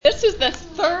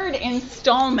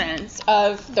installment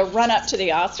of the run-up to the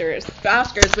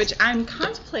Oscars, which I'm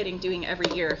contemplating doing every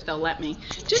year if they'll let me,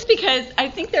 just because I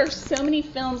think there are so many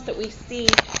films that we see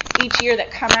each year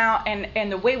that come out,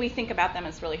 and the way we think about them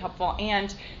is really helpful.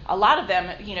 And a lot of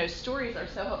them, stories are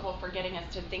so helpful for getting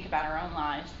us to think about our own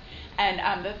lives.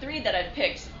 And the three that I've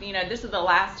picked, this is the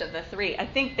last of the three. I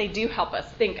think they do help us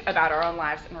think about our own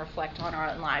lives and reflect on our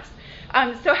own lives.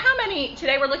 So how many,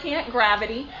 today we're looking at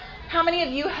Gravity. How many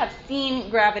of you have seen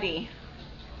Gravity?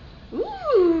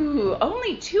 Ooh,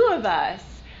 only 2 of us.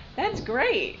 That's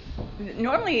great.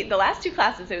 Normally, the last 2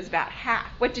 classes, it was about half.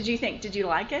 What did you think? Did you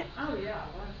like it? Oh, yeah, I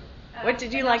liked it. What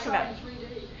did you like about it? I saw it in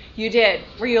 3D. You did.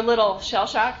 Were you a little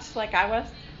shell-shocked like I was?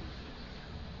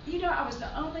 I was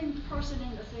the only person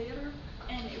in the theater,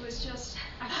 and it was just,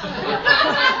 I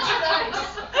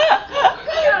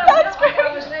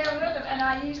was there with them, and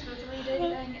I used the 3D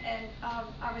thing, and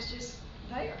I was just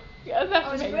there. Yeah, that's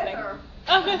I was amazing. with her.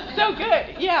 Oh, that's so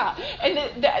good. Yeah, and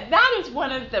that is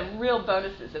one of the real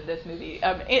bonuses of this movie.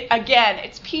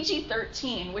 It's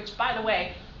PG-13, which, by the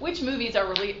way, what movies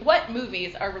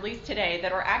are released today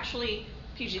that are actually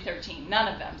PG-13? None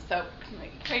of them. So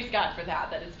praise God for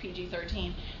that it's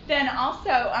PG-13. Then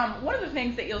also, one of the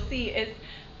things that you'll see is,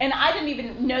 and I didn't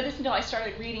even know this until I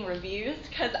started reading reviews,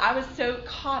 because I was so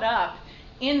caught up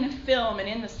in the film and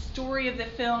in the story of the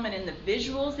film and in the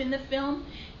visuals in the film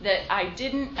that I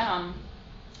didn't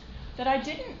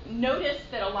notice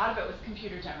that a lot of it was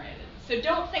computer generated. So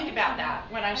don't think about that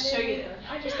when I show you.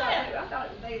 I just thought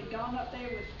they had gone up there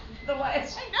with the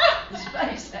last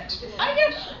space exploration. I know.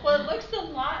 Well, it looks a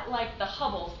lot like the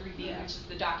Hubble 3D, which is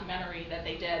the documentary that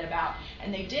they did about,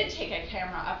 and they did take a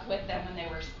camera up with them when they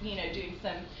were, doing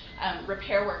some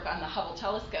repair work on the Hubble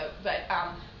telescope. But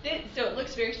so it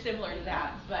looks very similar to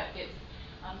that, but it's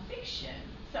fiction.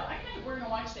 So we're going to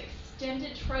watch the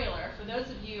extended trailer. For those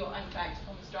of you, in fact,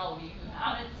 almost all of you who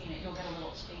haven't seen it, you'll get a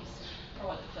little taste for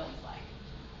what the film's like.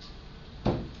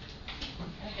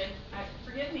 And again,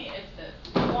 forgive me if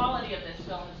the quality of this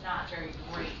film is not very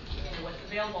great. What's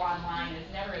available online is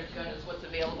never as good as what's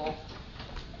available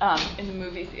in the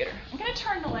movie theater. I'm going to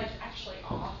turn the lights actually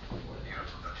off.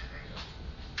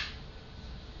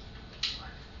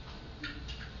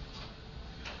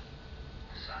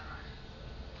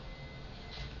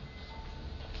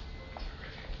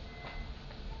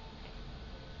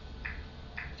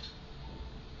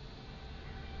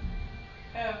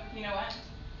 Oh, you know what? It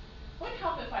would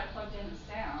help if I plugged in the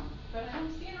sound, but I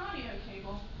don't see an audio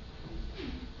cable.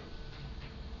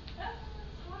 It's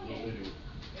hiding.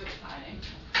 It was hiding.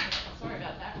 Sorry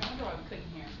about that. I wonder why we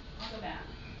couldn't hear. I'll go back.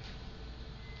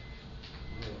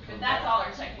 But that's all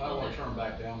our technical. I want to turn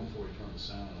back down before you turn the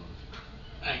sound on.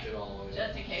 Crank it all the way.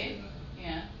 Just in case?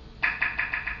 Yeah.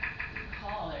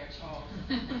 Call there, Charles.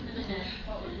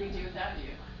 What would we do without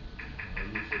you? Or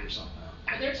you figure something out.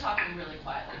 But they're talking really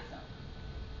quietly, so.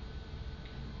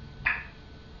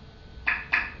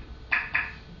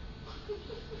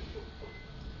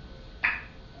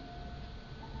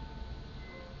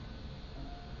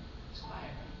 It's quiet,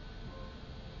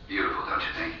 right? Beautiful, don't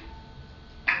you think?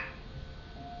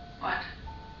 What?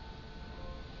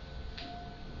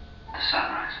 The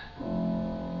sunrise.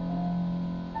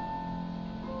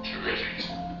 Terrific.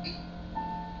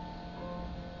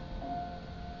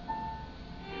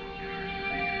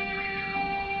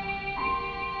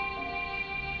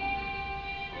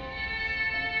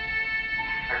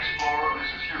 Explorer,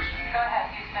 this is Houston. Go ahead,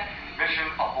 Houston. Mission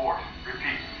abort.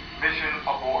 Repeat. Mission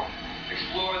abort.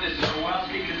 Explorer, this is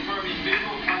Kowalski confirming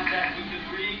visual contact with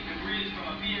debris. Debris is from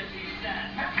a BSC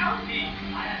stat. Repeat.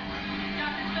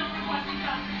 Dr. Stone requesting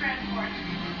faster transport.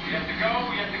 We have to go.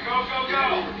 We have to go. Go,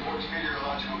 go. Reports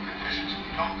meteorological conditions.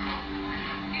 Don't go.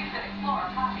 Houston,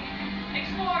 Explorer, copy.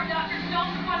 Explorer, Dr.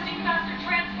 Stone requesting faster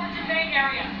transport to Bay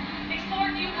Area.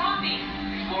 Explorer, do you copy?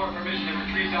 Explorer, permission to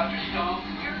retrieve Dr. Stone.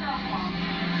 Your cell phone.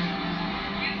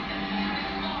 Houston,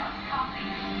 Explorer, copy.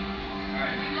 All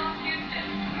right. We lost Houston.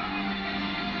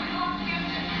 We lost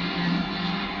Houston.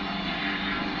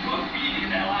 Look, we need to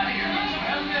get the hell out of here.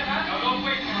 No, don't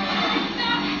wait for us.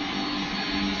 Stop!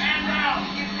 Man down.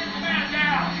 Man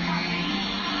down.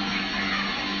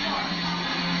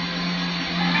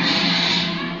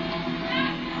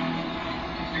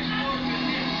 Explorer's been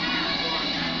hit.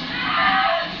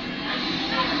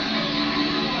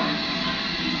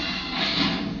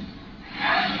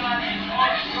 Astronaut in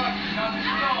all structures. Dr.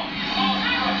 Stone, all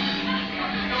structures.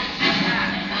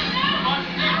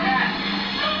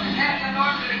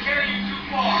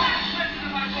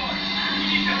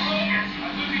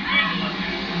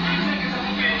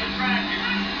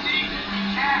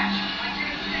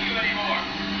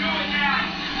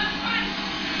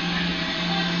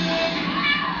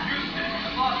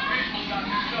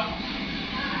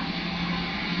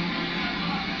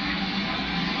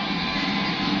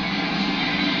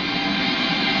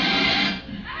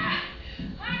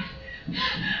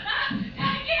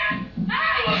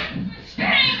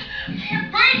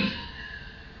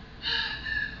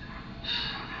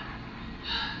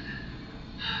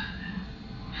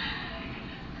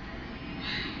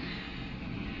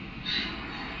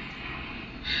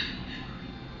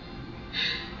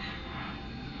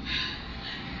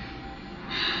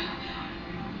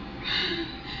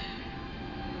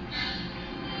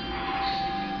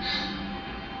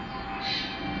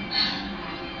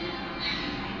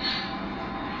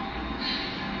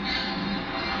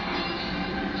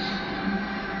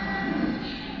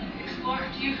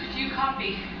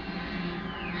 copy?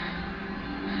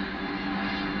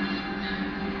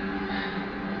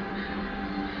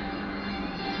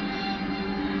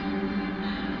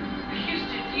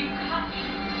 Houston, do you copy?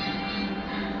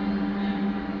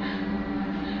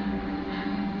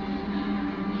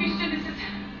 Houston, this is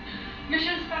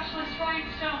Mission Specialist Ryan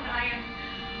Stone. I am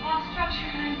off structure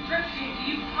and I'm drifting.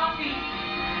 Do you copy?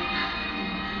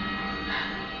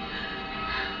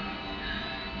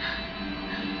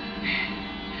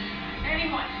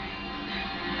 Anyone?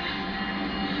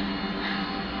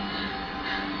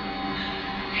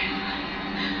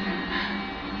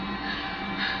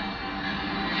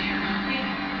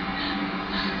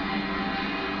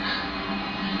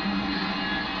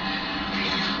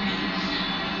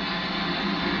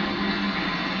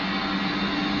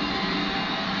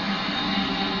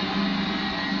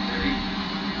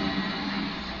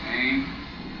 Aim.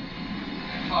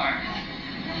 And fire.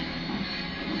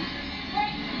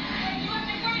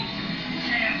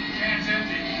 Can's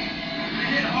empty.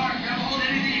 Hit hard. Grab a hold of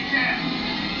anything you can.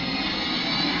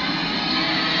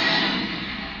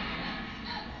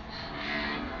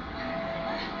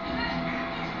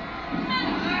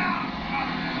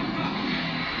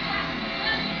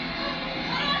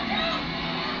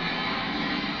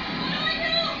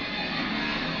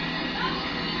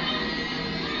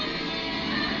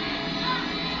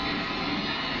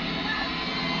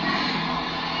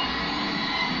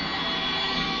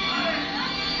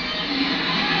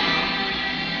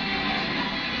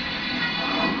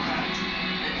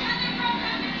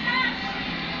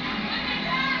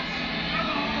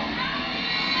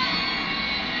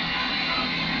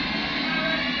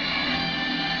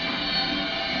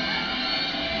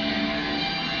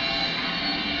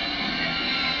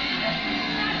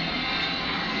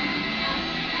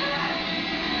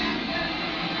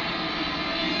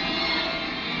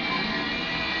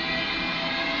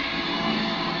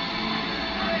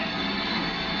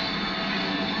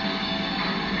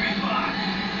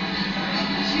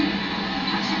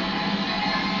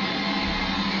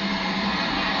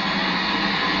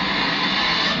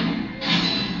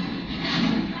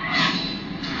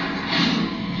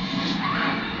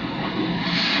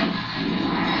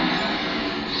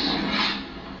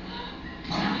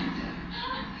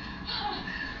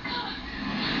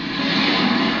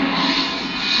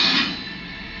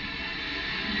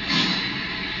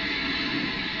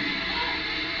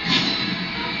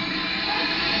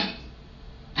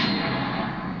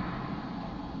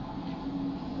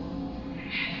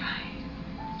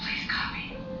 Please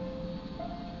copy.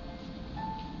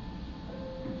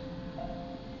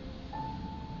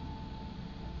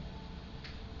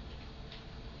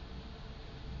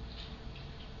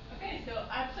 Okay, so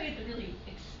I played the really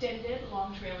extended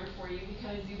long trailer for you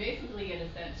because you basically get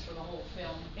a sense for the whole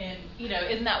film. And, you know,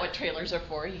 isn't that what trailers are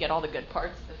for? You get all the good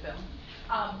parts of the film.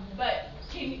 But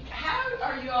how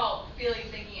are you all feeling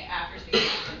thinking it after seeing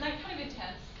it? Isn't that kind of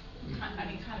intense? I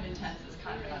mean, kind of intense is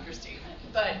kind of an understatement.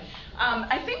 But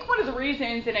I think one of the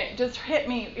reasons, and it just hit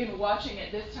me in watching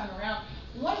it this time around,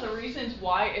 one of the reasons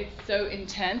why it's so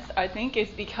intense, I think, is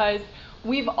because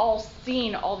we've all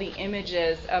seen all the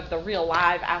images of the real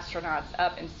live astronauts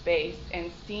up in space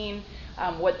and seen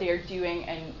what they're doing,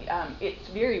 and it's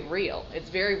very real. It's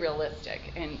very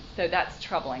realistic, and so that's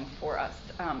troubling for us,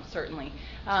 certainly.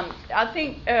 I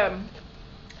think,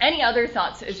 any other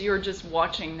thoughts as you were just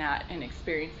watching that and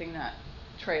experiencing that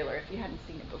trailer, if you hadn't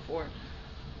seen it before?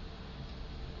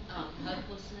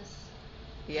 Hopelessness.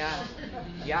 Yeah,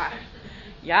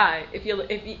 yeah. If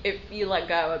you let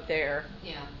go up there,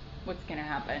 Yeah. what's going to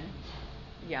happen?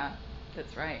 Yeah,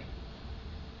 that's right.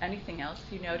 Anything else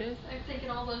you noticed? I'm thinking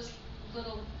all those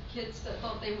little kids that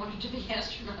thought they wanted to be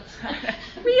astronauts.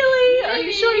 Really? Are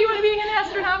you sure you want to be an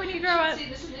astronaut when you grow up? See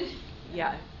this movie?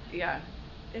 Yeah, yeah.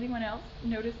 Anyone else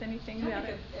notice anything about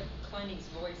it? If Clooney's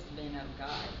voice being of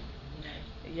God, you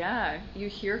know. Yeah, you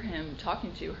hear him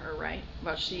talking to her, right?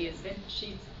 Well, she's Then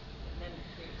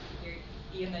you're,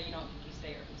 even though you don't think he's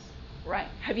there, he's. right.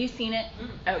 Have you seen it?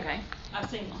 Okay. I've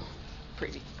seen it.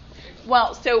 Preview.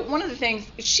 Well, so one of the things,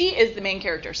 she is the main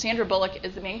character. Sandra Bullock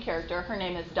is the main character. Her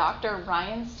name is Dr.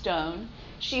 Ryan Stone.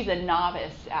 She's a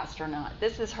novice astronaut.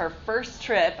 This is her first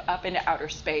trip up into outer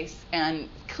space, and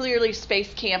clearly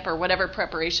space camp or whatever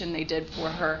preparation they did for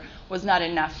her was not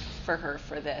enough for her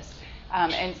for this.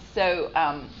 And so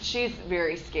she's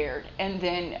very scared. And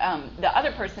then the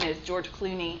other person is George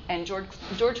Clooney, and George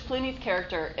Clooney's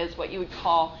character is what you would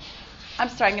call, I'm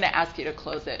sorry, I'm going to ask you to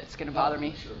close it. It's going to bother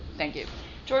me. Sure. Thank you.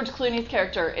 George Clooney's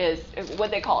character is what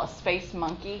they call a space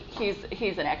monkey.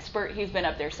 He's an expert. He's been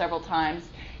up there several times.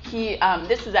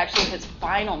 This is actually his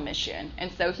final mission,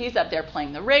 and so he's up there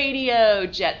playing the radio,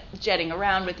 jetting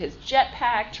around with his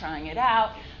jetpack, trying it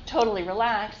out, totally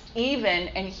relaxed,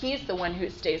 and he's the one who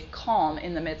stays calm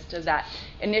in the midst of that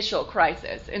initial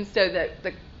crisis. And so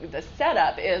the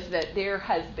setup is that they're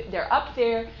up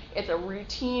there. It's a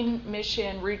routine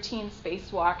mission, routine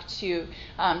spacewalk to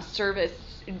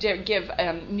give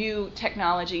new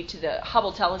technology to the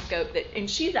Hubble telescope. And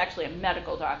she's actually a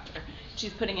medical doctor.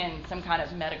 She's putting in some kind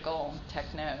of medical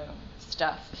techno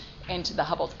stuff into the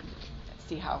Hubble. Let's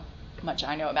see how much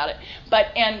I know about it.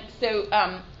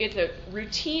 So it's a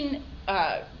routine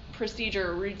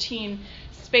procedure, routine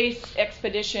space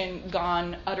expedition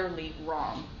gone utterly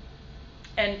wrong.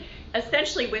 And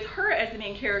essentially, with her as the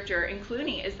main character, and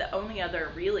Clooney is the only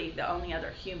other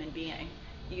human being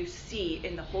you see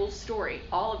in the whole story,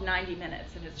 all of 90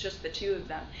 minutes, and it's just the two of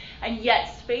them. And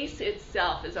yet, space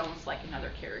itself is almost like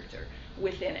another character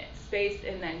within it. Space,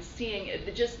 and then seeing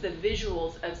just the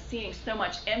visuals of seeing so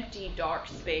much empty, dark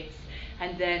space,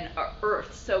 and then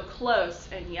Earth so close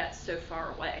and yet so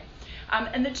far away.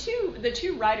 And the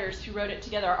two writers who wrote it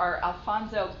together are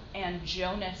Alfonso and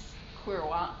Jonas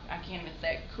Cuarón. I can't even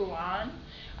say it. Cuarón.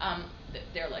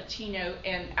 They're Latino,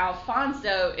 and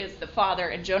Alfonso is the father,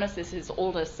 and Jonas is his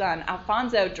oldest son.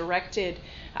 Alfonso directed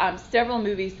several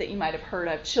movies that you might have heard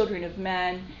of: Children of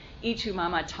Men, Y Tu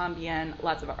Mama Tambien,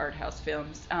 lots of art house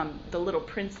films, The Little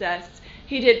Princess.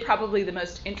 He did probably the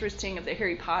most interesting of the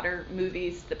Harry Potter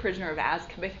movies, The Prisoner of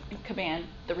Azkaban,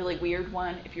 the really weird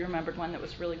one, if you remembered one that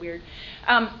was really weird.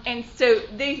 And so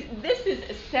this is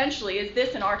essentially, is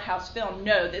this an art house film?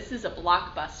 No, this is a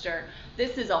blockbuster.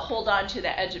 This is a hold on to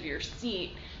the edge of your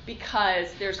seat,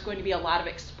 because there's going to be a lot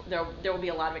of there will be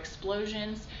a lot of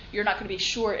explosions. You're not going to be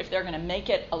sure if they're going to make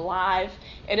it alive.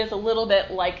 It is a little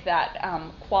bit like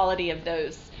that quality of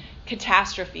those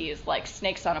catastrophes like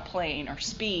Snakes on a Plane or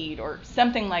Speed or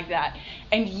something like that.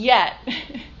 And yet,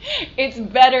 it's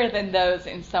better than those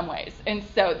in some ways. And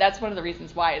so that's one of the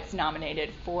reasons why it's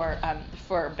nominated for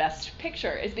Best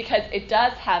Picture, is because it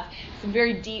does have some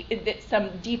very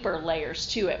deeper layers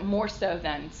to it, more so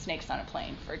than Snakes on a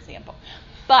Plane, for example.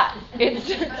 But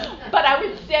I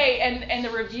would say, and the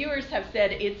reviewers have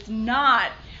said it's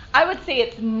not. I would say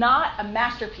it's not a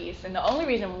masterpiece, and the only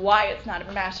reason why it's not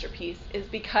a masterpiece is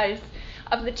because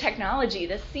of the technology,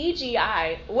 the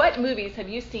CGI. What movies have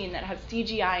you seen that have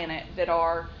CGI in it that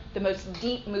are the most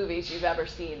deep movies you've ever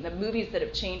seen, the movies that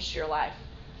have changed your life?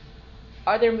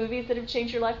 Are there movies that have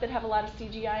changed your life that have a lot of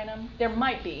CGI in them? There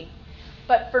might be.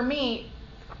 But for me,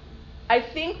 I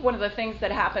think one of the things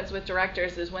that happens with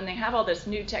directors is when they have all this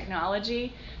new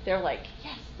technology, they're like,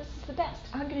 yes, this is the best.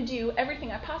 I'm going to do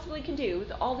everything I possibly can do with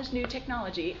all this new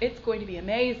technology. It's going to be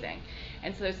amazing.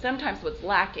 And so sometimes what's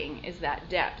lacking is that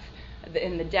depth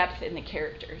in the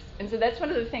characters. And so that's one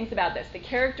of the things about this. The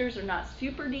characters are not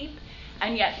super deep,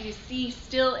 and yet you see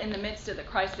still in the midst of the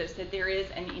crisis that there is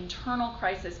an internal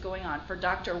crisis going on for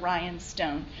Dr. Ryan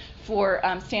Stone, for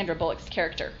Sandra Bullock's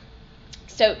character.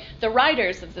 So the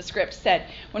writers of the script said,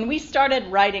 when we started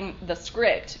writing the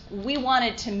script, we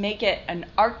wanted to make it an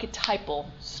archetypal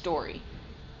story.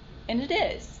 And it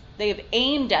is. They've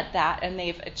aimed at that, and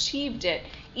they've achieved it,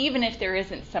 even if there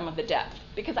isn't some of the depth.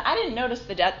 Because I didn't notice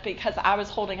the depth because I was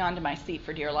holding on to my seat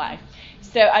for dear life.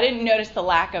 So I didn't notice the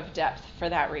lack of depth for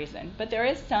that reason. But there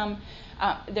is some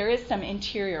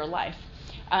interior life.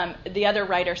 The other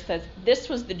writer says, this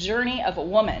was the journey of a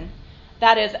woman.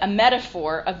 That is a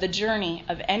metaphor of the journey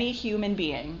of any human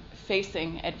being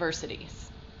facing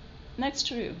adversities. And that's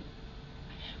true.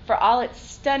 For all its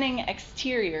stunning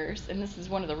exteriors, and this is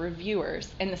one of the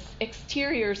reviewers, and the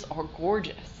exteriors are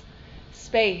gorgeous.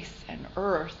 Space and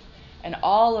earth and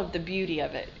all of the beauty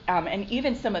of it. And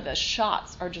even some of the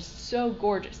shots are just so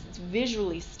gorgeous. It's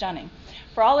visually stunning.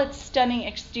 For all its stunning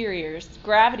exteriors,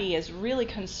 Gravity is really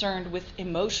concerned with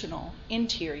emotional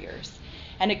interiors.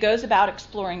 And it goes about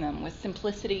exploring them with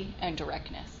simplicity and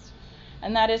directness.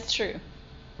 And that is true.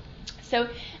 So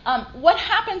what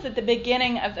happens at the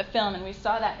beginning of the film, and we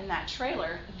saw that in that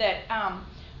trailer, that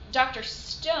Dr.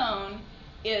 Stone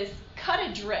is cut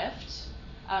adrift.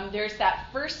 There's that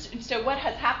first, so what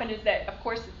has happened is that, of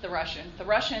course, it's the Russians. The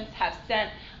Russians have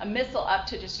sent a missile up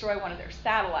to destroy one of their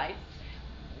satellites,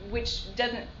 which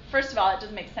doesn't, first of all, it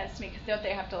doesn't make sense to me, because don't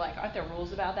they have to, aren't there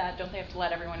rules about that? Don't they have to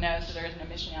let everyone know so there isn't a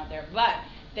mission out there? But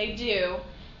they do.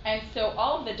 And so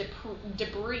all of the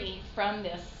debris from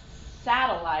this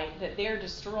satellite that they're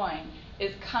destroying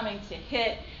is coming to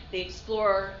hit the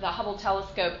Explorer, the Hubble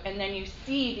telescope, and then you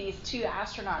see these two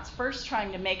astronauts first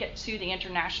trying to make it to the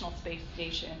International Space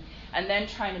Station and then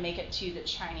trying to make it to the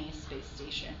Chinese space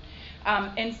station.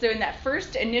 And so in that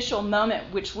first initial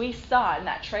moment, which we saw in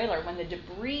that trailer, when the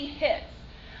debris hits,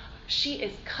 she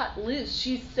is cut loose.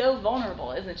 She's so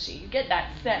vulnerable, isn't she? You get that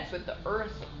sense with the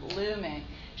earth looming.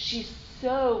 She's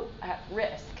so at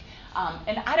risk.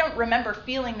 And I don't remember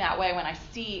feeling that way when I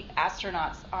see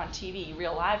astronauts on TV,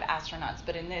 real live astronauts,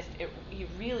 but in this, you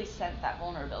really sense that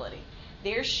vulnerability.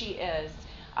 There she is,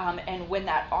 and when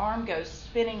that arm goes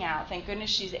spinning out, thank goodness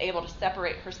she's able to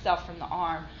separate herself from the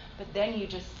arm, but then you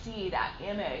just see that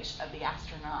image of the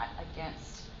astronaut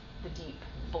against the deep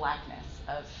blackness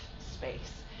of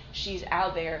space. She's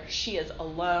out there, she is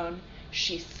alone,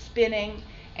 she's spinning,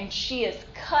 and she is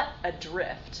cut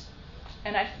adrift.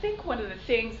 And I think one of the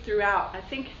things throughout, I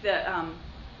think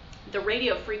the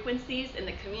radio frequencies and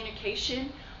the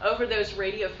communication over those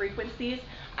radio frequencies,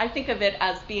 I think of it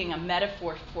as being a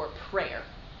metaphor for prayer.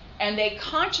 And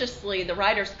the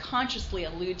writers consciously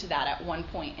allude to that at one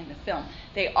point in the film.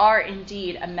 They are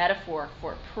indeed a metaphor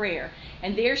for prayer.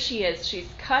 And there she is, she's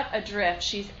cut adrift,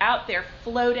 she's out there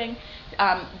floating,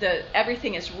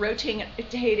 everything is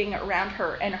rotating around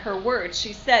her, and her words,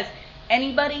 she says,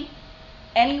 anybody,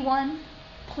 anyone,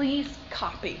 please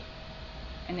copy.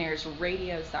 And there's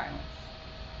radio silence.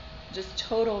 Just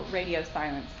total radio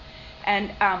silence.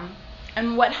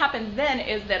 And what happens then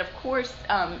is that, of course,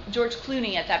 George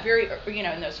Clooney at that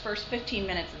in those first 15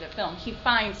 minutes of the film, he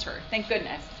finds her. Thank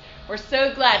goodness. We're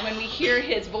so glad when we hear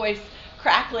his voice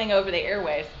crackling over the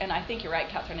airwaves. And I think you're right,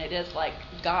 Catherine. It is like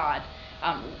God.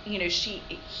 She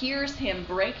hears him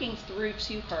breaking through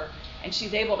to her, and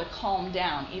she's able to calm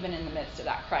down even in the midst of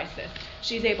that crisis.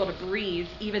 She's able to breathe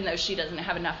even though she doesn't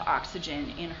have enough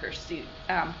oxygen in her suit,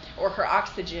 or her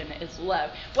oxygen is low.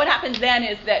 What happens then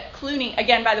is that Clooney,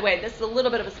 again, by the way, this is a little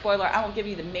bit of a spoiler. I won't give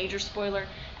you the major spoiler.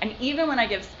 And even when I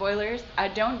give spoilers, I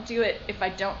don't do it if I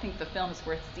don't think the film is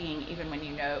worth seeing, even when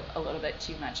you know a little bit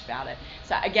too much about it.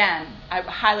 So again, I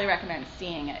highly recommend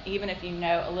seeing it, even if you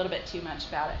know a little bit too much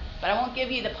about it. But I won't give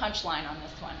you the punchline on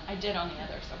this one. I did on the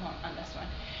other, so I won't on this one.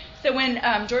 So when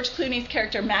George Clooney's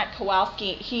character, Matt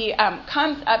Kowalski, he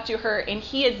comes up to her and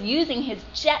he is using his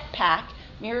jetpack,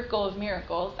 miracle of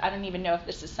miracles. I don't even know if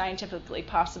this is scientifically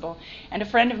possible. And a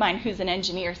friend of mine who's an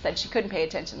engineer said she couldn't pay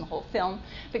attention to the whole film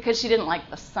because she didn't like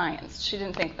the science. She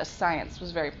didn't think the science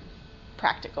was very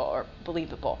practical or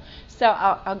believable. So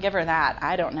I'll give her that.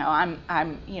 I don't know. I'm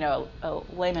a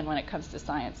layman when it comes to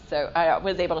science. So I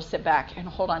was able to sit back and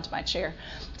hold on to my chair.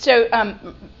 So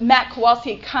Matt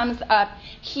Kowalski comes up.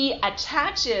 He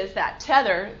attaches that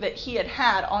tether that he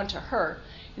had onto her.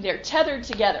 They're tethered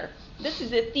together. This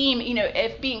is a theme,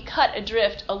 if being cut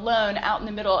adrift alone out in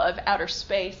the middle of outer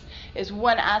space is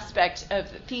one aspect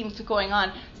of the themes going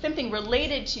on. Something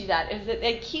related to that is that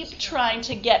they keep trying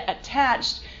to get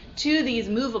attached to these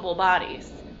movable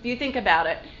bodies. If you think about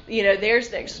it, there's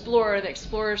the explorer. The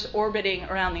explorer's orbiting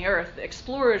around the Earth. The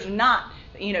explorer's not,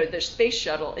 the space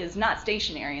shuttle is not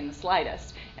stationary in the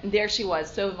slightest. And there she was,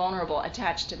 so vulnerable,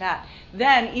 attached to that.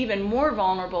 Then, even more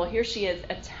vulnerable, here she is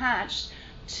attached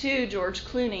to George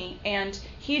Clooney, and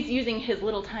he's using his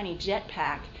little tiny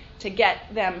jetpack to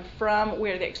get them from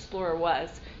where the explorer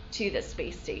was to the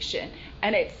space station.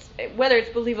 And whether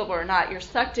it's believable or not, you're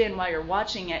sucked in while you're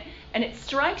watching it, and it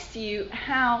strikes you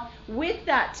how with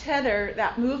that tether,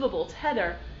 that movable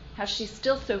tether, how she's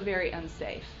still so very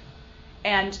unsafe.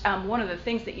 And one of the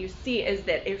things that you see is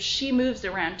that if she moves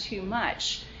around too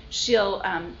much, she'll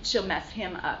mess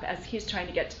him up as he's trying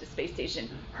to get to the space station.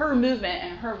 Her movement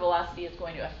and her velocity is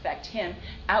going to affect him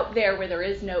out there where there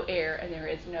is no air and there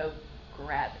is no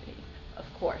gravity, of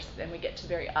course. Then we get to the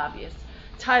very obvious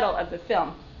title of the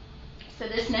film. So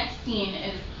this next scene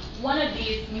is one of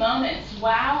these moments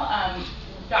while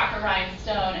Dr. Ryan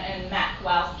Stone and Matt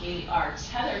Kowalski are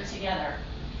tethered together,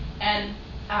 and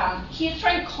he's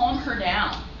trying to calm her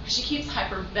down. She keeps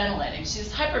hyperventilating.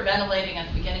 She's hyperventilating at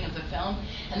the beginning of the film,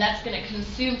 and that's going to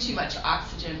consume too much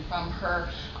oxygen from her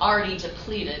already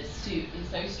depleted suit. And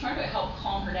so he's trying to help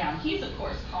calm her down. He's, of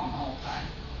course, calm the whole time.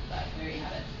 But there you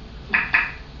have it.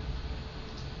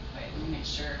 Wait, let me make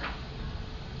sure.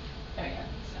 There we go.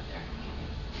 It's up there.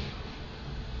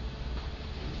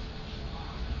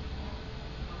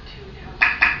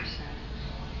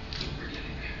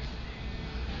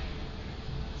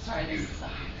 Sorry, this is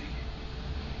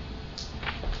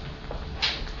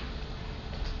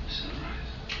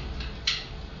Sunrise.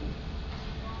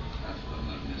 That's what I'm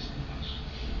missing most.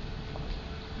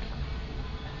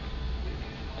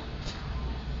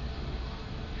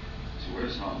 So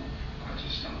where's home?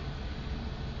 Rochester.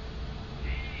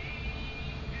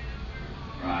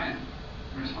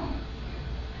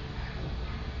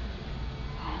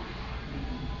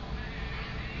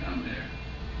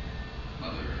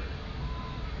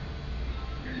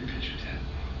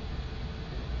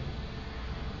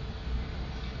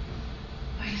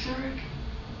 Zurich?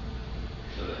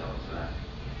 Where the hell is that?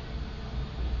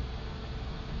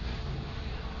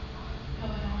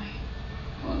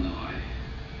 Illinois.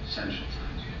 Central Time.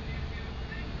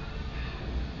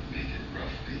 Make it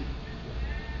roughly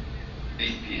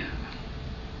 8 p.m.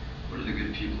 What are the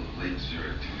good people of Lake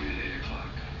Zurich doing at 8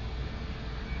 o'clock?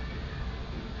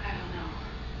 I don't know.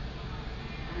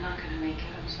 I'm not gonna make it.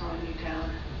 I'm slowing you down.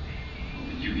 What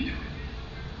would you be doing?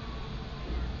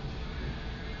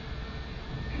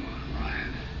 Come on,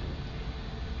 Ryan.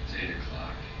 It's 8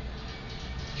 o'clock.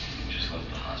 You just left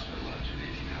the hospital after an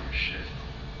 18-hour shift.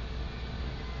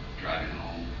 Driving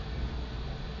home.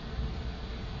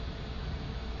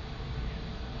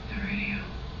 The radio.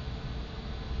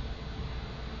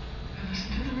 I listen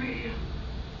to the radio.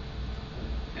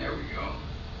 There we go.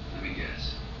 Let me guess.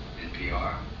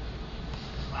 NPR?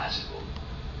 Classical?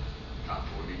 Top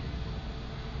 40?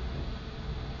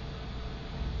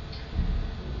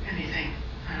 Anything.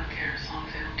 I don't care as long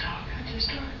as they don't talk. I just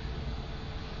drive.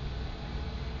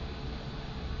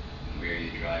 Where are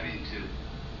you driving to?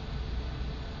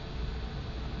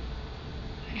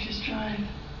 I just drive.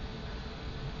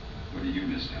 What do you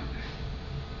miss down there?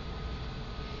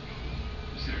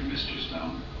 Is there a Mr.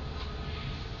 Stone?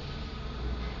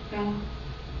 No.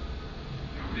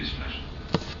 Nobody special.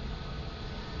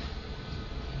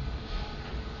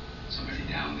 Somebody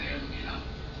down there looking up,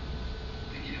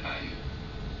 thinking about you.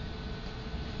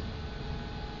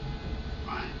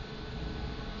 Ryan.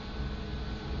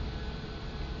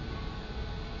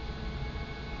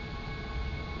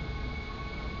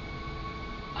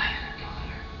 I had a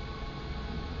daughter.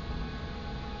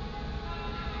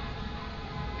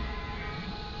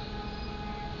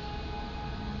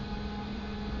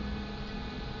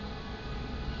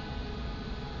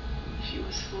 She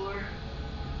was 4.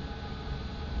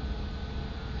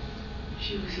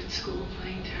 She was at school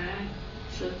playing tag,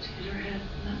 slipped, hit her head,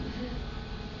 and that was it.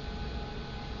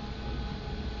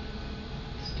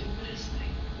 Stupidest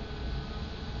thing.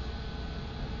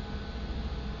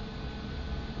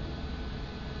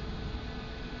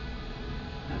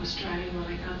 I was driving when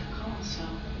I got the call, so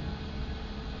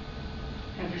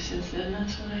ever since then,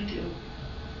 that's what I do.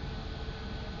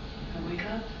 I wake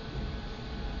up,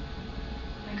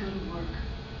 I go to work,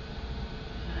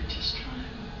 and I just drive.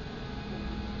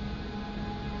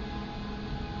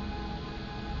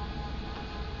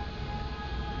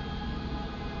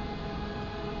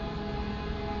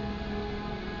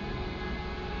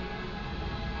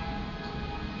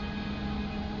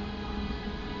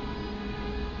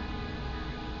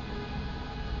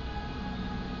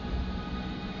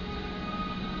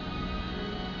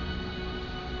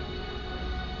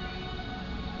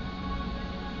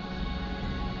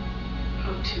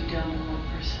 O2 down to 1%.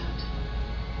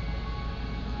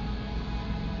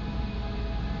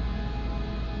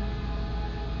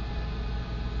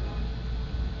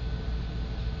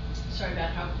 Sorry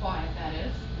about how quiet that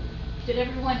is. Did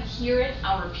everyone hear it?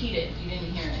 I'll repeat it if you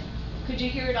didn't hear it. Could you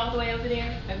hear it all the way over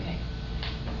there? Okay.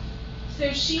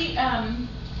 So she's sad,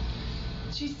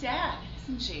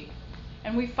 isn't she?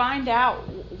 And we find out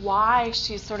why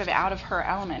she's sort of out of her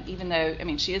element, even though, I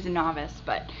mean, she is a novice,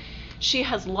 but she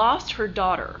has lost her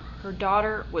daughter. Her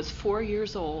daughter was 4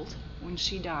 years old when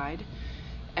she died,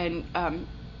 and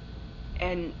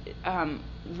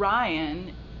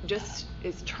Ryan just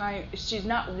is trying. She's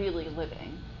not really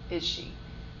living, is she?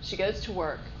 She goes to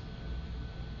work.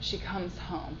 She comes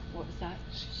home. What was that?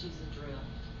 She's adrift.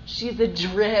 She's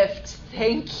adrift.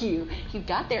 Thank you. You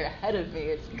got there ahead of me.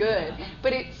 It's good.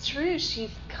 But it's true.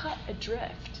 She's cut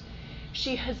adrift.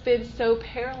 She has been so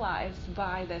paralyzed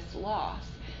by this loss.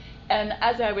 And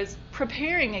as I was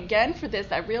preparing again for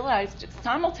this, I realized it's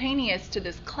simultaneous to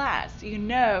this class. You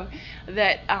know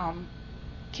that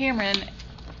Cameron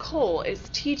Cole is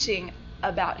teaching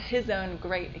about his own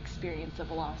great experience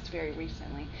of loss very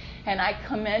recently. And I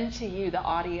commend to you the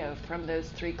audio from those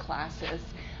 3 classes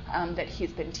that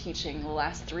he's been teaching the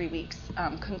last 3 weeks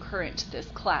concurrent to this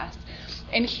class.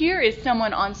 And here is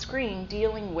someone on screen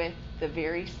dealing with the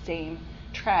very same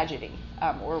tragedy,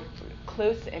 or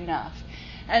close enough.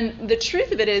 And the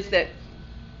truth of it is that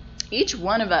each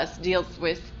one of us deals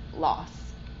with loss.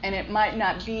 And it might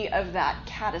not be of that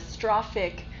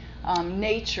catastrophic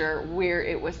nature where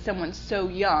it was someone so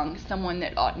young, someone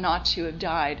that ought not to have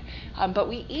died. But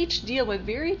we each deal with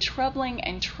very troubling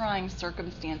and trying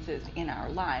circumstances in our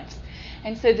lives.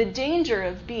 And so the danger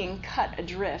of being cut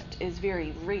adrift is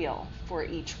very real for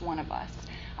each one of us,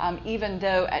 even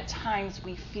though at times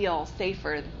we feel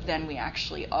safer than we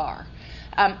actually are.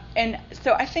 And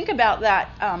so I think about that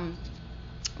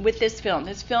with this film.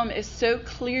 This film is so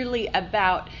clearly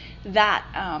about that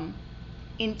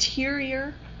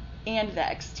interior and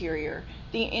the exterior.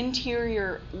 The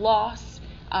interior loss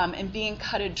and being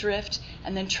cut adrift,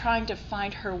 and then trying to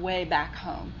find her way back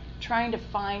home, trying to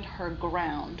find her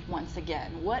ground once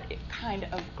again. What kind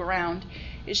of ground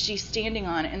is she standing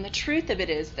on? And the truth of it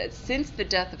is that since the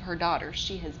death of her daughter,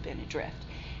 she has been adrift.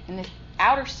 And this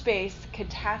outer space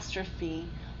catastrophe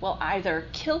will either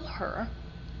kill her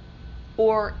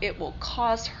or it will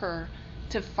cause her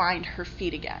to find her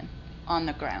feet again on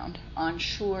the ground, on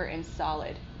sure and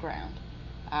solid ground,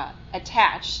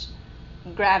 attached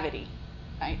gravity,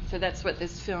 right? So that's what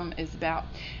this film is about.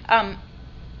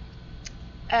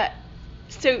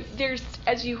 So there's,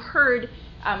 as you heard,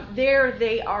 there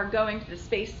they are going to the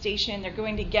space station. They're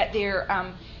going to get there,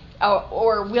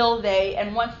 or will they?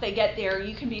 And once they get there,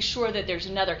 you can be sure that there's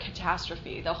another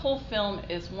catastrophe. The whole film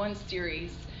is one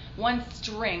series, one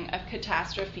string of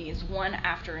catastrophes, one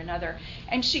after another.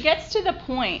 And she gets to the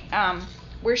point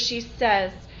where she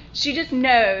says she just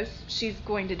knows she's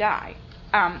going to die.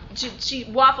 She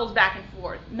waffles back and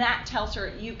forth. Matt tells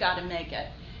her, "You've got to make it."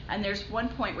 And there's one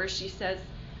point where she says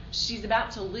she's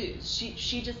about to lose.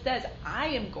 She just says, "I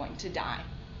am going to die.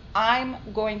 I'm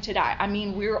going to die." I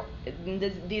mean,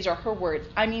 these are her words.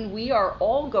 I mean, we are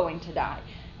all going to die.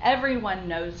 Everyone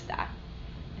knows that.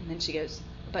 And then she goes,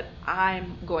 "But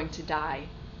I'm going to die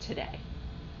today."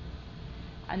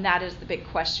 And that is the big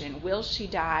question. Will she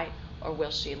die or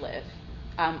will she live?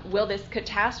 Will this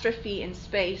catastrophe in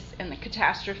space and the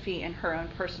catastrophe in her own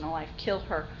personal life kill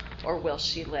her, or will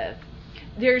she live?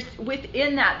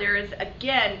 Within that, there is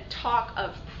again talk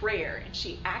of prayer, and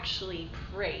she actually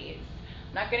prays.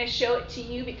 I'm not going to show it to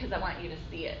you because I want you to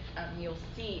see it. You'll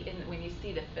see when you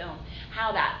see the film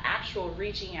how that actual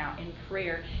reaching out in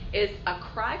prayer is a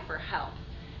cry for help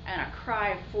and a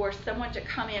cry for someone to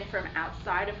come in from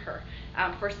outside of her,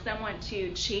 for someone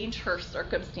to change her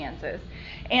circumstances.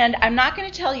 And I'm not going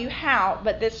to tell you how,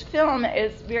 but this film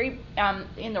is very,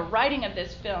 in the writing of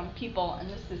this film, people, and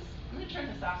this is, I'm going to turn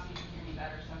this off so you can hear me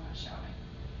better, so I'm not shouting,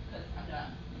 because I'm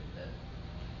done with the,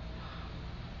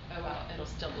 oh well, it'll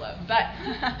still blow.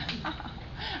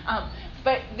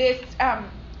 But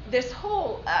this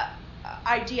whole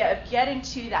idea of getting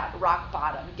to that rock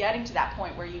bottom, getting to that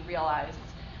point where you realize,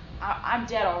 I'm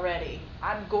dead already,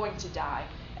 I'm going to die.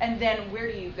 And then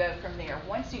where do you go from there?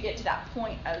 Once you get to that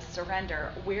point of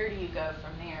surrender, where do you go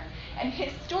from there? And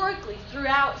historically,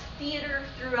 throughout theater,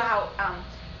 throughout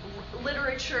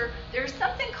literature, there's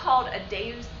something called a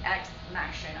deus ex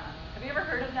machina. Have you ever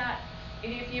heard of that?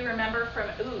 Any of you remember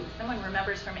someone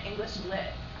remembers from English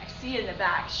Lit. I see in the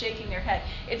back shaking their head.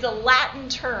 It's a Latin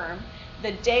term,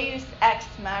 the deus ex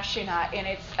machina, and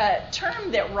it's a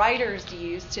term that writers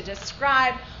use to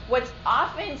describe what's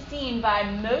often seen by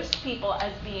most people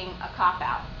as being a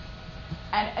cop-out.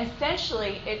 And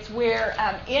essentially, it's where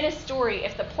in a story,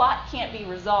 if the plot can't be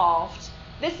resolved,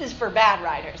 this is for bad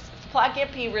writers. If the plot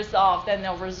can't be resolved, then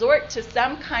they'll resort to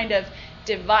some kind of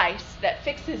device that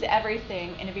fixes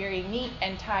everything in a very neat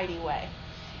and tidy way.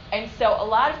 And so a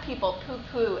lot of people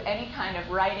poo-poo any kind of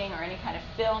writing or any kind of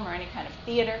film or any kind of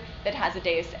theater that has a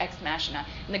deus ex machina.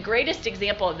 And the greatest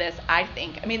example of this, I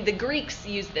think, the Greeks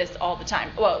use this all the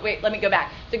time. Well, wait, let me go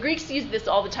back. The Greeks use this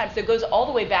all the time, so it goes all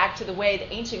the way back to the way the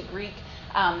ancient Greek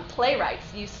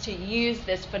playwrights used to use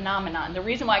this phenomenon. The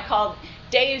reason why I call it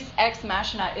deus ex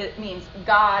machina, it means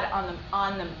God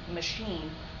on the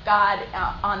machine, God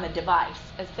on the device,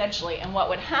 essentially. And what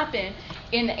would happen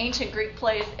in the ancient Greek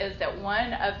plays is that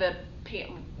one of the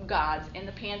gods in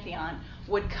the pantheon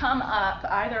would come up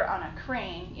either on a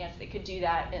crane, yes, they could do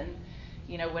that in,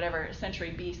 whatever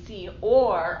century BC,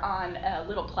 or on a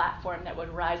little platform that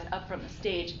would rise up from the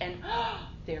stage, and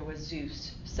there was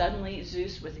Zeus. Suddenly,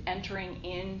 Zeus was entering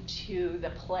into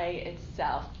the play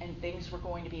itself, and things were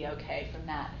going to be okay from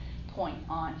that point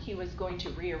on. He was going to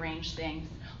rearrange things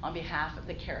on behalf of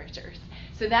the characters.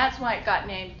 So that's why it got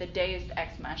named the deus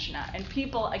ex machina. And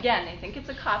people, again, they think it's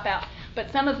a cop-out, but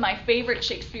some of my favorite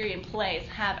Shakespearean plays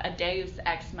have a deus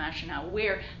ex machina,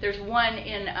 where there's one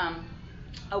in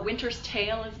A Winter's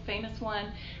Tale is a famous one,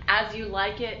 As You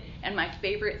Like It, and my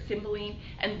favorite, Cymbeline.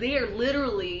 And they are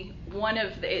literally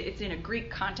it's in a Greek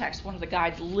context, one of the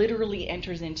guys literally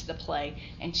enters into the play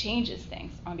and changes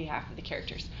things on behalf of the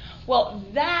characters. Well,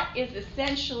 that is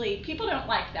essentially, people don't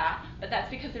like that, but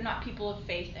that's because they're not people of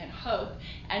faith and hope,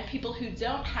 and people who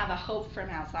don't have a hope from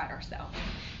outside ourselves.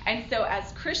 And so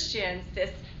as Christians,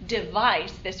 this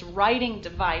device, this writing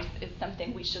device, is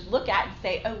something we should look at and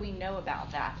say, oh, we know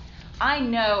about that. I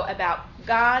know about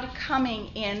God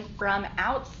coming in from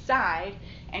outside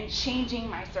and changing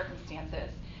my circumstances,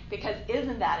 because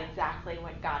isn't that exactly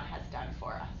what God has done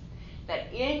for us?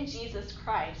 That in Jesus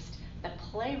Christ, the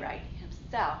playwright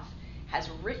himself has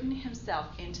written himself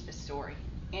into the story,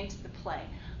 into the play.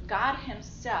 God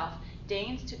himself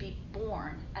deigns to be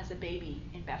born as a baby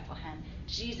in Bethlehem.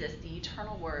 Jesus, the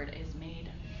eternal Word, is made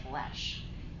flesh.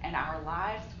 And our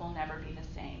lives will never be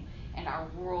the same. And our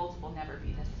worlds will never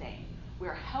be the same.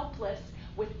 We're helpless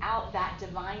without that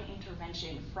divine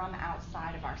intervention from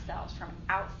outside of ourselves, from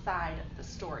outside the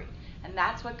story. And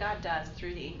that's what God does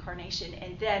through the incarnation,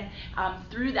 and then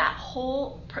through the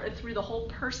whole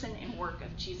person and work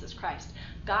of Jesus Christ.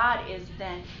 God is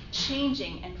then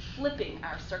changing and flipping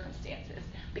our circumstances,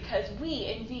 because we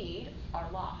indeed are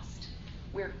lost.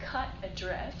 We're cut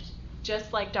adrift,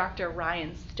 just like Dr.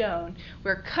 Ryan Stone.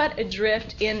 We're cut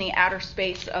adrift in the outer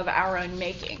space of our own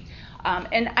making.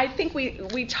 And I think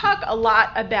we talk a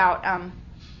lot about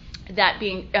that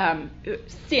being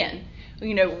sin.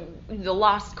 You know, the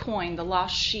lost coin, the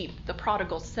lost sheep, the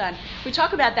prodigal son. We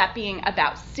talk about that being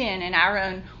about sin and our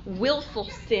own willful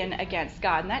sin against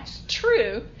God. And that's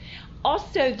true.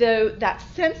 Also, though, that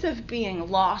sense of being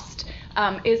lost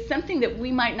is something that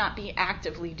we might not be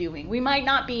actively doing. We might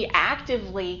not be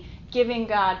actively giving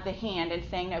God the hand and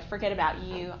saying, no, forget about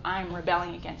you. I'm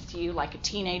rebelling against you, like a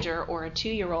teenager or a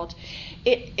 2-year-old.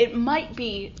 It might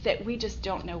be that we just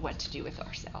don't know what to do with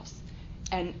ourselves.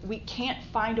 And we can't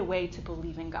find a way to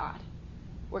believe in God.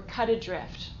 We're cut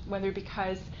adrift, whether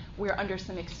because we're under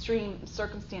some extreme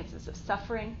circumstances of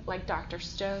suffering, like Dr.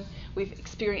 Stone. We've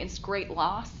experienced great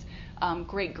loss,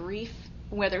 great grief,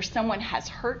 whether someone has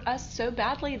hurt us so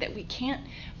badly that we can't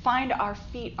find our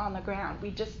feet on the ground.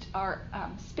 We just are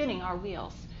spinning our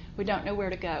wheels. We don't know where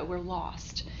to go. We're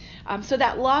lost. So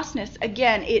that lostness,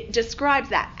 again, it describes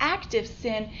that active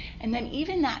sin, and then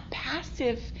even that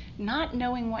passive not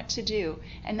knowing what to do,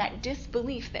 and that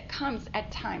disbelief that comes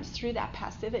at times through that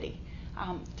passivity,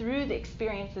 through the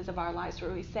experiences of our lives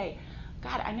where we say,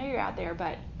 God, I know you're out there,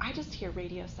 but I just hear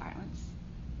radio silence.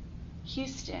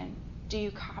 Houston, do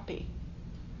you copy?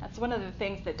 That's one of the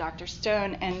things that Dr.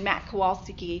 Stone and Matt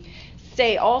Kowalski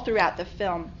say all throughout the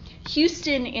film.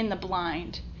 Houston in the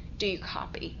blind, do you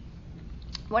copy?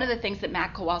 One of the things that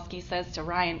Matt Kowalski says to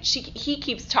Ryan, he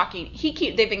keeps talking.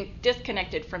 They've been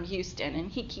disconnected from Houston, and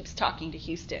he keeps talking to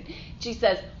Houston. She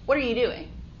says, what are you doing?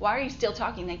 Why are you still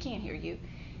talking? They can't hear you.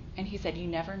 And he said, you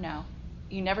never know.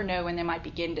 You never know when they might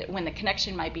when the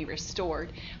connection might be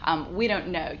restored. We don't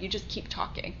know. You just keep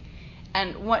talking.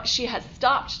 And she has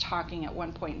stopped talking at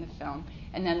one point in the film,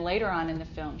 and then later on in the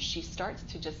film, she starts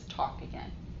to just talk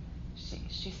again.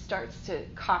 She starts to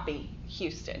copy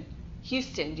Houston.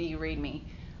 Houston, do you read me?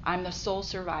 I'm the sole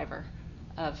survivor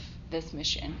of this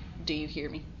mission. Do you hear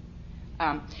me?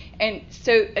 And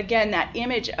so, again, that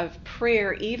image of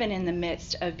prayer, even in the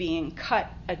midst of being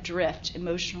cut adrift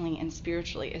emotionally and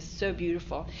spiritually, is so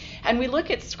beautiful. And we look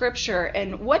at Scripture,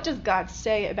 and what does God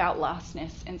say about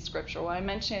lostness in Scripture? Well, I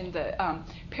mentioned the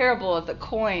parable of the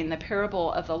coin, the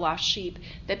parable of the lost sheep,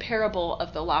 the parable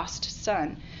of the lost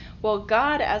son. Well,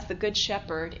 God, as the Good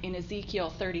Shepherd in Ezekiel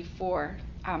 34,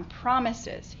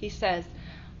 promises, he says,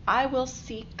 I will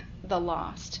seek the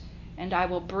lost, and I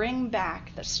will bring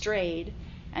back the strayed,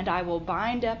 and I will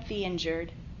bind up the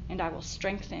injured, and I will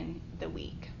strengthen the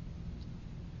weak.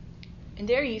 And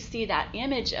there you see that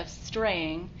image of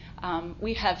straying.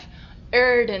 We have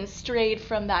erred and strayed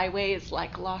from thy ways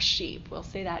like lost sheep. We'll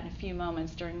say that in a few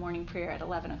moments during morning prayer at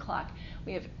 11 o'clock.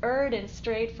 We have erred and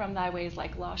strayed from thy ways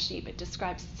like lost sheep. It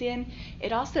describes sin.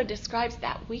 It also describes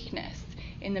that weakness.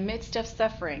 In the midst of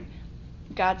suffering,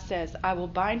 God says, I will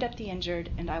bind up the injured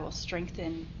and I will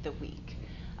strengthen the weak.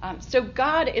 So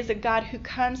God is a God who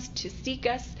comes to seek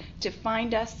us, to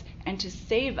find us, and to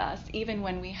save us, even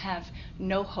when we have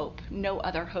no hope, no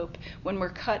other hope, when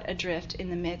we're cut adrift in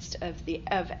the midst of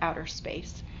outer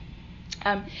space.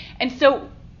 And so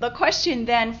the question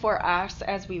then for us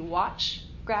as we watch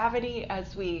Gravity,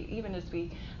 as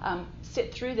we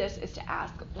sit through this, is to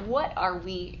ask, what are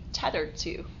we tethered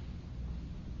to?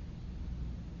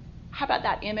 How about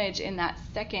that image in that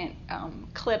second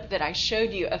clip that I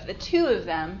showed you of the two of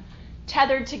them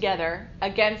tethered together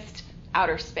against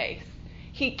outer space?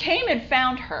 He came and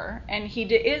found her, and he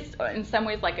is in some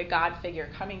ways like a God figure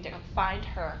coming to find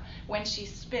her when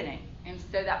she's spinning. And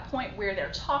so that point where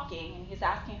they're talking and he's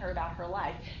asking her about her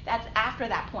life, that's after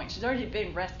that point. She's already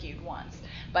been rescued once,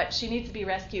 but she needs to be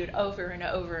rescued over and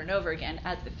over and over again,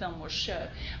 as the film will show.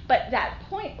 But that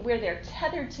point where they're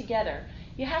tethered together,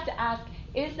 you have to ask,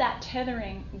 is that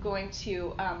tethering going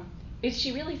to, is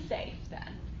she really safe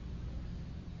then?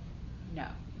 No,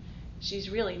 she's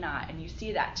really not. And you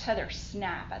see that tether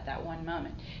snap at that one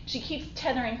moment. She keeps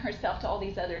tethering herself to all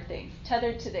these other things.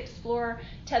 Tethered to the Explorer,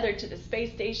 tethered to the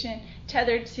space station,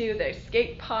 tethered to the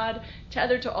escape pod,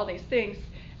 tethered to all these things.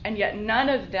 and yet none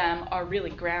of them are really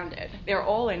grounded. They're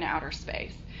all in outer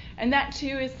space. And that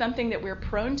too is something that we're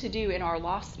prone to do in our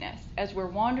lostness. As we're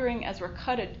wandering, as we're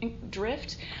cut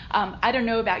adrift, I don't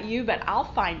know about you, but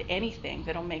I'll find anything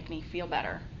that'll make me feel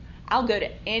better. I'll go to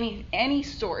any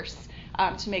source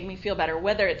to make me feel better,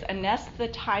 whether it's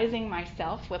anesthetizing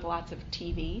myself with lots of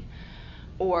TV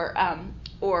or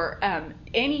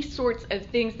any sorts of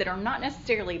things that are not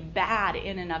necessarily bad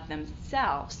in and of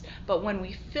themselves, but when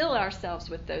we fill ourselves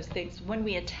with those things, when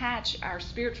we attach our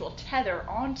spiritual tether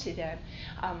onto them,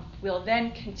 we'll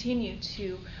then continue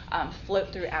to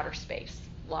float through outer space,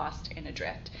 lost and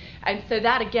adrift. And so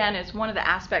that, again, is one of the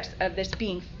aspects of this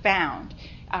being found.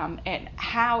 And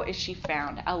how is she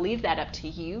found? I'll leave that up to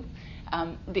you.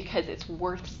 Because it's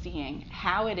worth seeing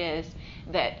how it is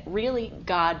that really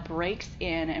God breaks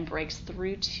in and breaks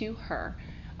through to her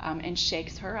and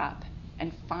shakes her up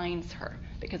and finds her.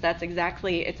 Because that's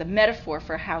exactly, it's a metaphor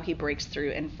for how he breaks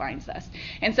through and finds us.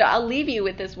 And so I'll leave you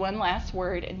with this one last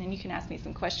word, and then you can ask me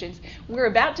some questions. We're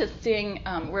about to sing,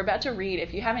 we're about to read,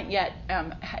 if you haven't yet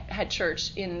had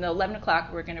church, in the 11 o'clock,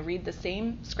 we're going to read the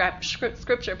same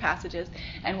scripture passages,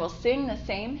 and we'll sing the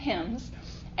same hymns.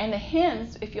 And the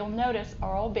hymns, if you'll notice,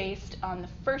 are all based on the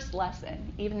first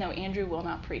lesson, even though Andrew will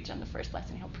not preach on the first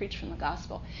lesson. He'll preach from the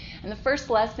gospel. And the first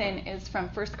lesson is from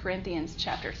 1 Corinthians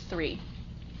chapter 3,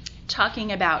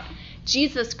 talking about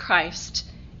Jesus Christ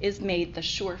is made the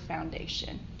sure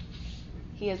foundation.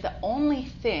 He is the only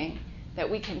thing that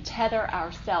we can tether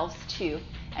ourselves to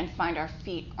and find our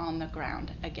feet on the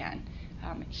ground again.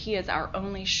 He is our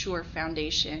only sure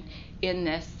foundation in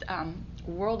this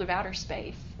world of outer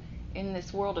space, in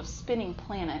this world of spinning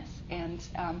planets and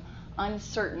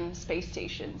uncertain space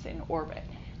stations in orbit.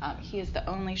 He is the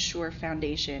only sure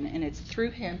foundation, and it's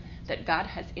through him that God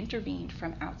has intervened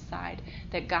from outside,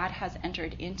 that God has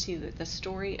entered into the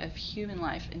story of human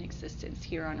life and existence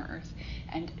here on earth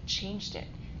and changed it,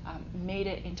 made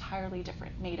it entirely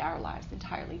different, made our lives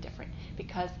entirely different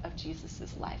because of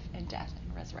Jesus' life and death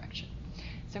and resurrection.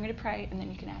 So I'm going to pray, and then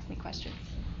you can ask me questions.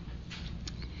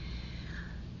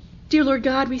 Dear Lord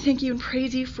God, we thank you and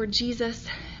praise you for Jesus,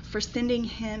 for sending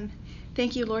him.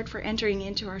 Thank you, Lord, for entering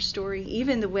into our story,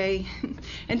 even the way,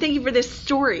 and thank you for this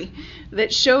story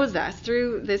that shows us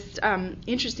through this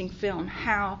interesting film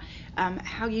how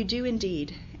you do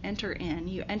indeed enter in.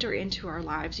 You enter into our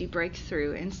lives. You break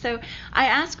through. And so I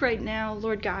ask right now,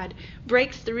 Lord God,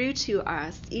 break through to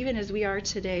us, even as we are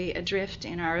today, adrift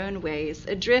in our own ways,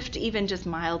 adrift even just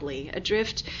mildly,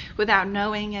 adrift without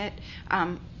knowing it,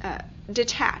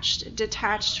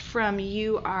 detached from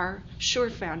you, our sure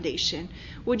foundation.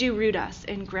 Would you root us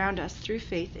and ground us through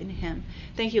faith in him?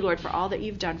 Thank you, Lord, for all that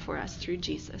you've done for us through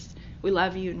Jesus. We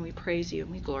love you and we praise you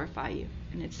and we glorify you.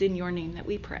 And it's in your name that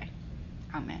we pray.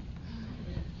 Amen.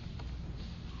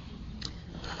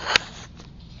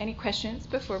 Any questions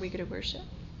before we go to worship?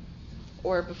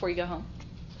 Or before you go home?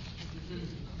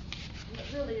 It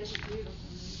really is a beautiful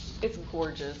movie. It's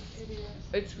gorgeous. It is.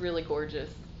 It's really gorgeous.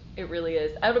 It really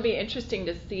is. It'll be interesting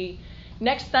to see.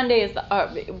 Next Sunday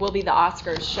will be the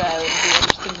Oscars show. It'll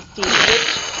be interesting to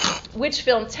see which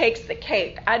film takes the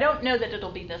cake. I don't know that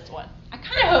it'll be this one. I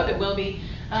kind of hope it will be,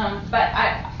 but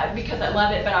I because I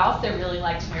love it. But I also really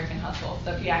liked American Hustle.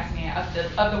 So if you ask me,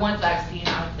 of the ones I've seen,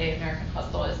 I would say American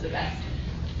Hustle is the best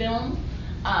film.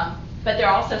 But there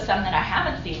are also some that I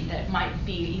haven't seen that might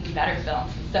be even better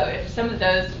films. So if some of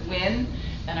those win,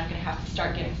 then I'm going to have to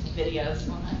start getting some videos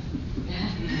on it.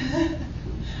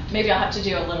 Maybe I'll have to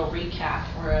do a little recap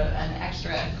or an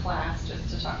extra class just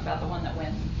to talk about the one that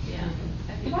wins. Yeah.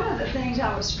 One of the things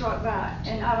I was struck by,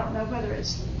 and I don't know whether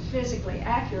it's physically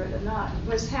accurate or not,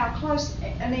 was how close,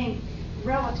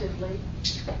 relatively,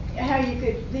 how you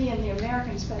could be in the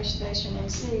American space station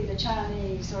and see the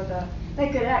Chinese they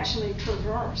could actually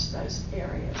traverse those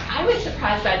areas. I was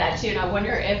surprised by that too, and I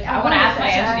wonder if, I want to ask my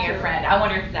engineer friend, I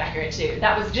wonder if it's accurate too.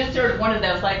 That was just sort of one of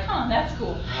those that's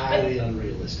cool. Highly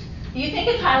unrealistic. You think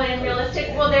it's highly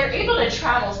unrealistic? Well, they're able to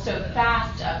travel so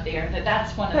fast up there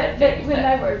that's one of the things. But when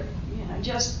they were,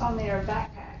 just on their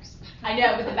backpacks. I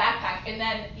know, with the backpack, and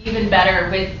then even better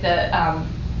with the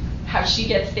how she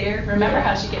gets there. Remember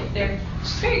how she gets there?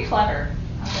 She's very clever.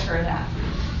 I'll give her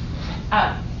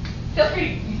that. Feel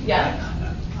free.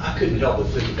 Yeah. I couldn't help but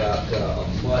think about a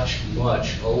much,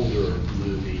 much older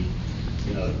movie,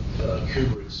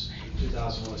 Kubrick's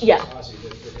 2001: Space Odyssey,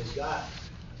 that has got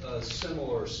a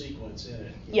similar sequence in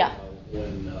it.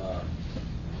 When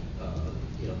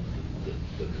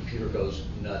the computer goes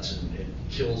nuts and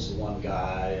kills the one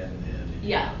guy, and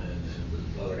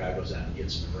the other guy goes out and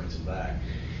gets him and brings him back.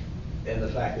 And the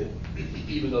fact that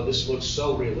even though this looks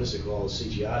so realistic with all the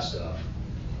CGI stuff,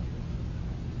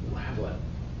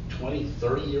 20,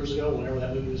 30 years ago, whenever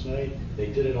that movie was made, they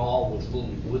did it all with little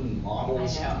wooden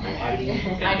models, lighting,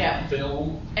 and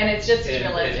film. And it's just as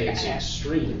realistic. And it's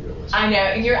extremely realistic. I know,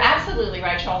 and you're absolutely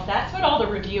right, Charles. That's what all the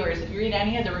reviewers, if you read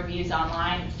any of the reviews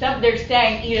online, they're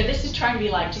saying, this is trying to be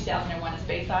like 2001: A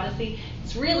Space Odyssey.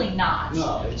 It's really not.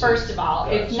 No, First of all,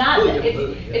 it's not. Movie,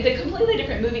 it's a completely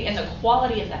different movie, and the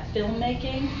quality of that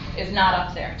filmmaking is not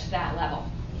up there to that level.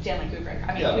 Stanley Kubrick.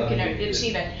 I mean, who can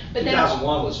achieve it? But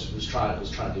 2001 was trying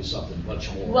to do something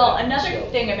much more. Well, another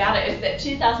thing about it is that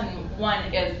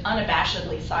 2001 is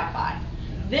unabashedly sci-fi.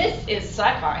 This is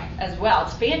sci-fi as well.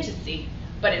 It's fantasy,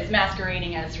 but it's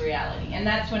masquerading as reality, and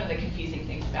that's one of the confusing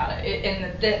things about it.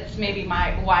 And that's maybe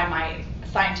why my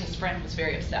scientist friend was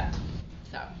very upset.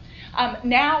 So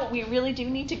now we really do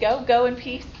need to go in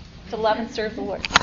peace to love and serve the Lord.